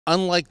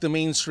Unlike the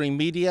mainstream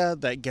media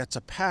that gets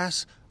a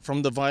pass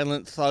from the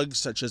violent thugs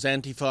such as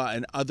Antifa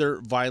and other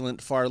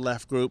violent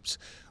far-left groups,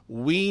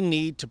 we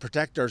need to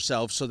protect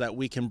ourselves so that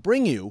we can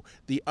bring you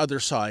the other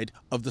side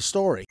of the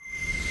story.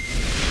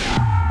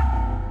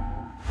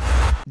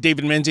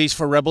 David Menzies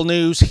for Rebel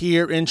News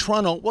here in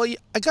Toronto. Well,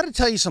 I got to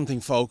tell you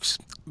something, folks.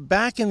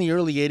 Back in the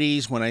early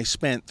 80s, when I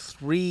spent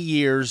 3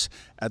 years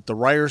at the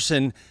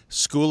Ryerson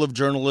School of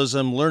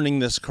Journalism learning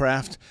this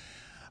craft,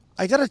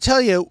 I got to tell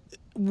you,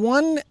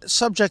 one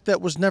subject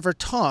that was never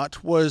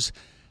taught was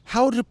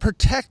how to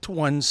protect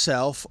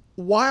oneself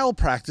while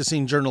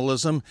practicing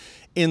journalism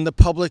in the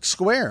public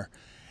square.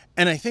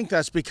 And I think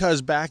that's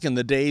because back in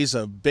the days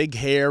of big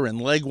hair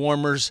and leg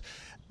warmers,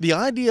 the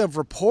idea of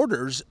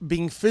reporters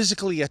being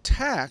physically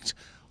attacked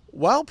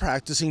while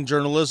practicing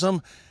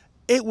journalism,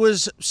 it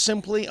was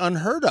simply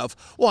unheard of.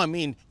 Well, I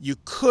mean, you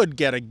could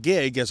get a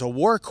gig as a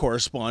war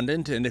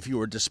correspondent, and if you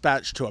were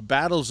dispatched to a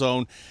battle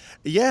zone,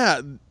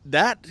 yeah,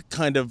 that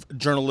kind of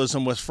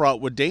journalism was fraught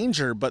with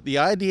danger. But the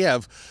idea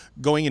of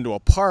going into a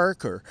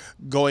park or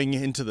going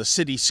into the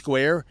city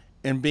square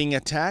and being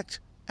attacked,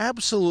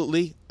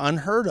 absolutely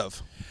unheard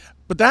of.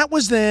 But that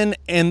was then,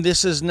 and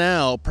this is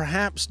now,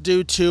 perhaps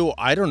due to,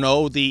 I don't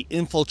know, the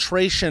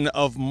infiltration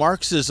of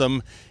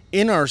Marxism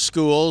in our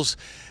schools.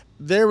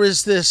 There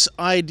is this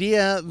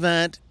idea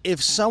that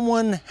if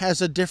someone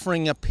has a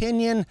differing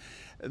opinion,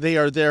 they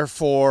are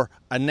therefore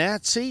a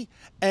Nazi,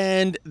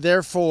 and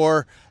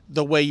therefore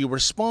the way you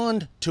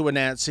respond to a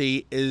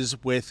Nazi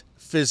is with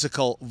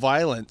physical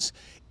violence.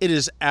 It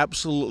is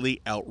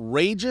absolutely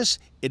outrageous,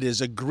 it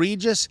is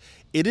egregious,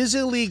 it is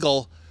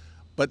illegal,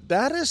 but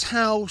that is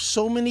how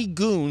so many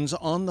goons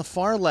on the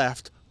far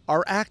left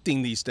are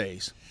acting these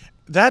days.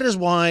 That is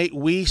why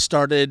we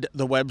started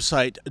the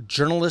website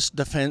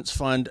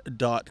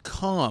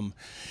journalistdefensefund.com.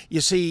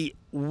 You see,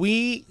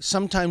 we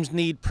sometimes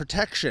need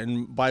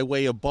protection by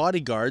way of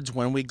bodyguards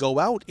when we go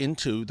out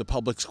into the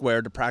public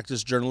square to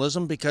practice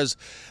journalism, because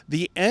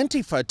the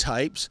Antifa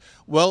types,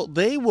 well,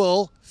 they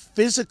will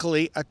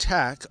physically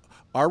attack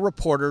our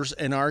reporters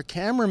and our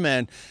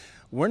cameramen.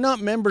 We're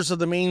not members of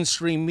the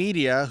mainstream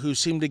media who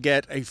seem to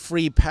get a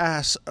free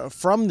pass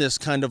from this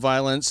kind of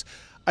violence.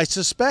 I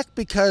suspect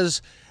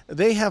because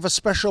they have a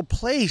special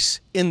place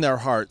in their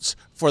hearts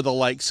for the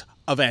likes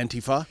of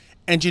Antifa.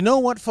 And you know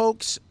what,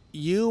 folks?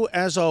 You,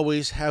 as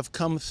always, have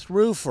come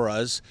through for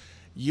us.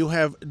 You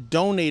have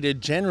donated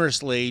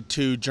generously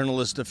to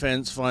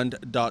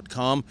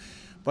journalistdefensefund.com.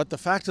 But the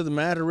fact of the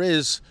matter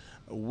is,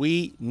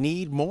 we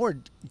need more.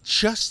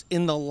 Just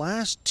in the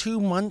last 2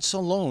 months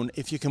alone,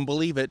 if you can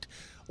believe it,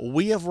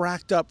 we have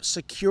racked up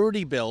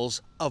security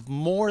bills of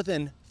more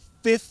than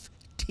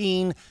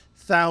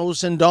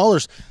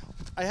 $15,000.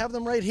 I have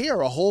them right here,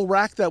 a whole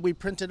rack that we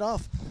printed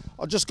off.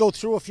 I'll just go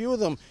through a few of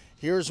them.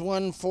 Here's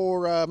one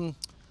for,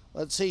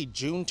 let's see,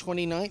 June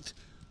 29th,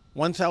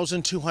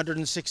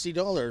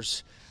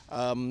 $1,260.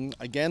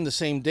 Again, the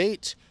same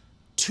date,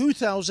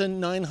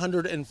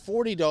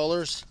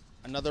 $2,940.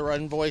 Another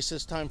invoice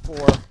this time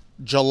for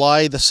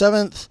July the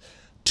 7th,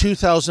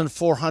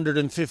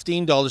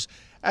 $2,415.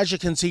 As you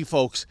can see,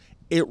 folks,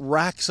 it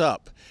racks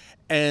up.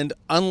 And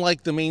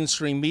unlike the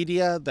mainstream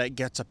media that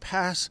gets a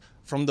pass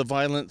from the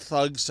violent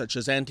thugs such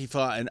as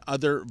Antifa and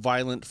other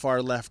violent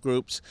far-left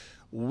groups,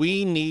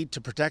 we need to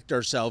protect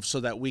ourselves so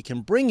that we can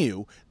bring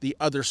you the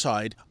other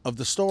side of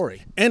the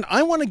story. And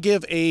I want to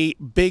give a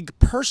big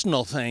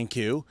personal thank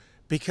you,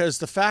 because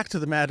the fact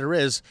of the matter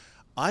is,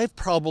 I've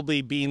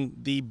probably been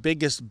the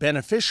biggest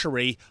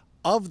beneficiary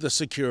of the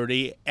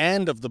security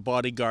and of the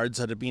bodyguards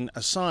that have been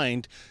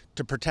assigned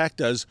to protect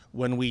us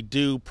when we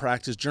do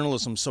practice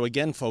journalism. So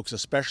again, folks,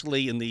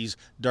 especially in these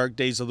dark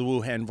days of the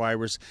Wuhan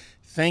virus,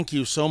 thank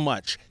you so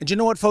much. And you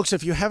know what, folks,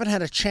 if you haven't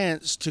had a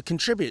chance to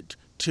contribute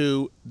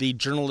to the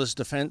Journalist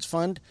Defense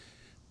Fund,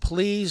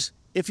 please,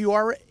 if you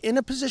are in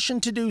a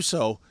position to do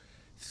so,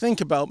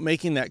 think about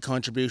making that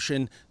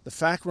contribution. The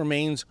fact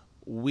remains,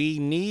 we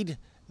need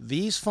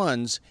these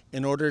funds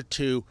in order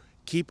to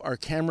keep our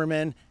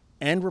cameramen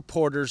and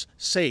reporters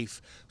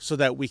safe so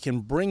that we can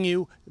bring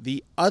you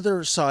the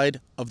other side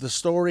of the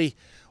story.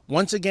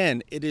 Once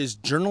again, it is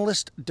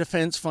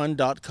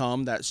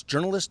journalistdefensefund.com. That's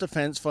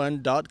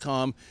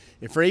journalistdefensefund.com.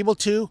 If you're able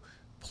to,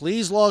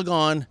 please log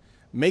on,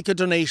 make a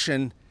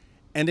donation,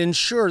 and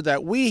ensure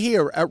that we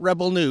here at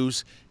Rebel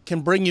News can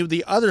bring you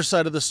the other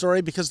side of the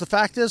story, because the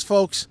fact is,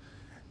 folks,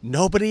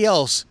 nobody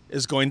else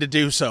is going to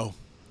do so.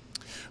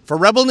 For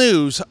Rebel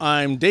News,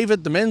 I'm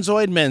David the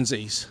Menzoid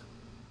Menzies.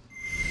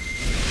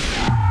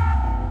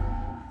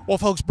 Well,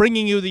 folks,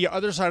 bringing you the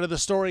other side of the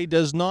story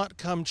does not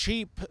come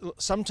cheap.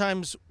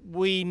 Sometimes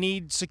we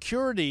need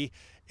security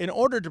in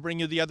order to bring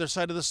you the other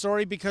side of the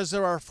story, because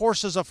there are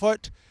forces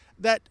afoot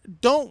that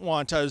don't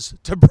want us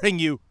to bring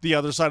you the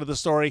other side of the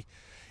story.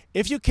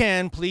 If you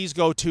can, please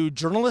go to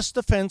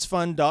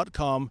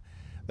journalistdefensefund.com.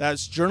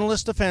 That's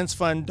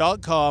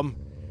journalistdefensefund.com,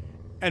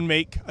 and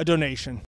make a donation.